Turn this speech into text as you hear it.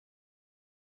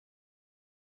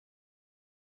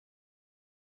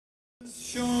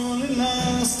Surely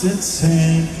lost its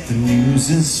head, the news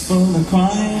is full of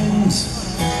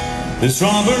crimes. There's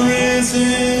robberies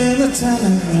in the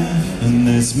Telegraph, and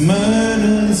there's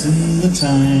murders in the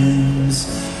Times,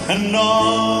 and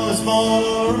all is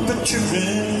more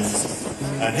obituaries,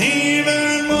 and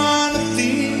even one of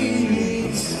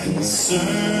these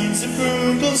concerns the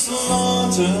brutal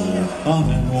slaughter of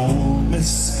an old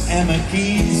Miss Emma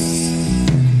Keys.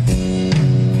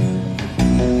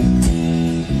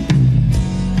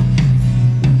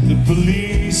 The police